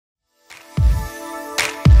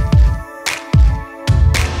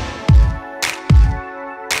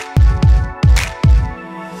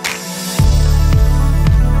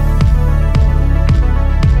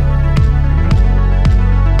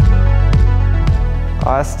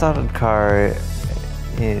I started Chairo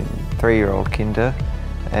in 3-year-old kinder,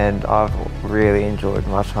 and I've really enjoyed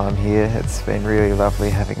my time here. It's been really lovely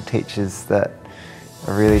having teachers that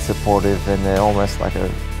are really supportive, and they're almost like a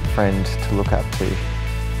friend to look up to.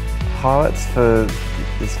 Highlights for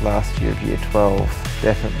this last year of Year 12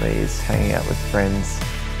 definitely is hanging out with friends,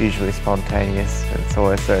 usually spontaneous, and it's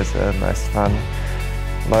always those that are most fun.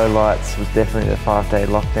 Lowlights was definitely the 5-day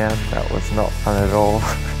lockdown. That was not fun at all.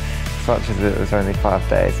 As much as it was only 5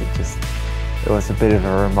 days, it was a bit of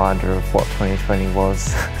a reminder of what 2020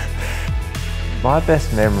 was. My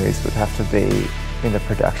best memories would have to be in the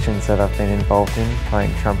productions that I've been involved in,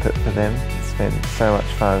 playing trumpet for them. It's been so much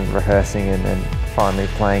fun rehearsing and then finally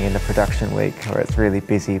playing in the production week where it's really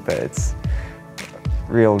busy, but it's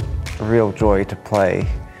a real joy to play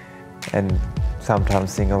and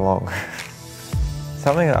sometimes sing along.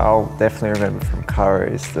 Something that I'll definitely remember from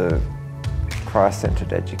Chairo is the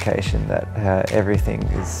Christ-centred education, that everything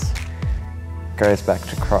goes back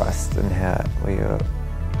to Christ, and how we are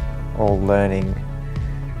all learning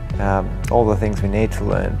all the things we need to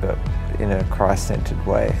learn, but in a Christ-centred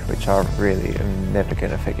way, which I really am never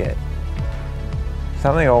going to forget.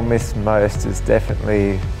 Something I'll miss most is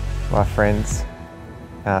definitely my friends.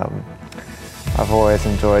 I've always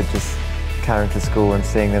enjoyed just coming to school and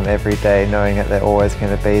seeing them every day, knowing that they're always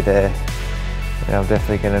going to be there. And I'm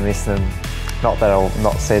definitely going to miss them. Not that I'll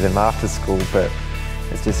not see them after school, but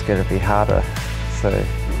it's just going to be harder. So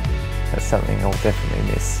that's something I'll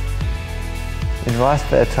definitely miss. In my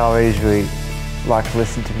spare time, I usually like to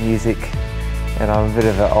listen to music, and I'm a bit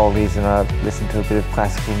of an oldies, and I listen to a bit of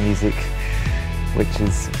classical music, which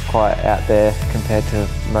is quite out there compared to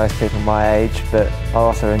most people my age, but I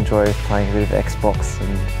also enjoy playing a bit of Xbox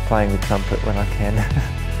and playing the trumpet when I can.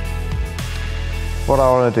 What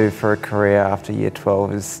I want to do for a career after Year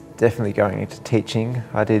 12 is definitely going into teaching.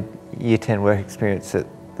 I did Year 10 work experience at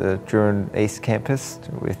the Drouin East campus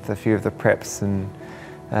with a few of the preps, and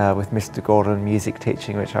with Mr. Gordon music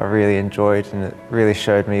teaching, which I really enjoyed, and it really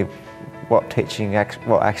showed me what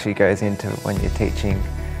actually goes into when you're teaching.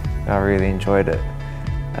 I really enjoyed it.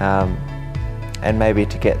 And maybe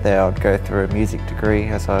to get there I'd go through a music degree,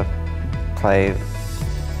 as I play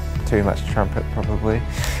too much trumpet probably,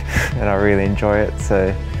 and I really enjoy it.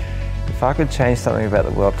 So if I could change something about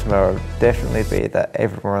the world tomorrow, it would definitely be that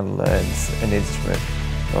everyone learns an instrument,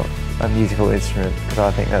 or a musical instrument, because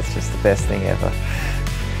I think that's just the best thing ever.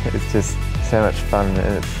 It's just so much fun,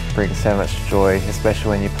 and it brings so much joy,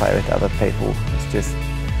 especially when you play with other people. It just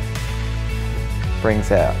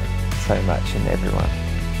brings out so much in everyone.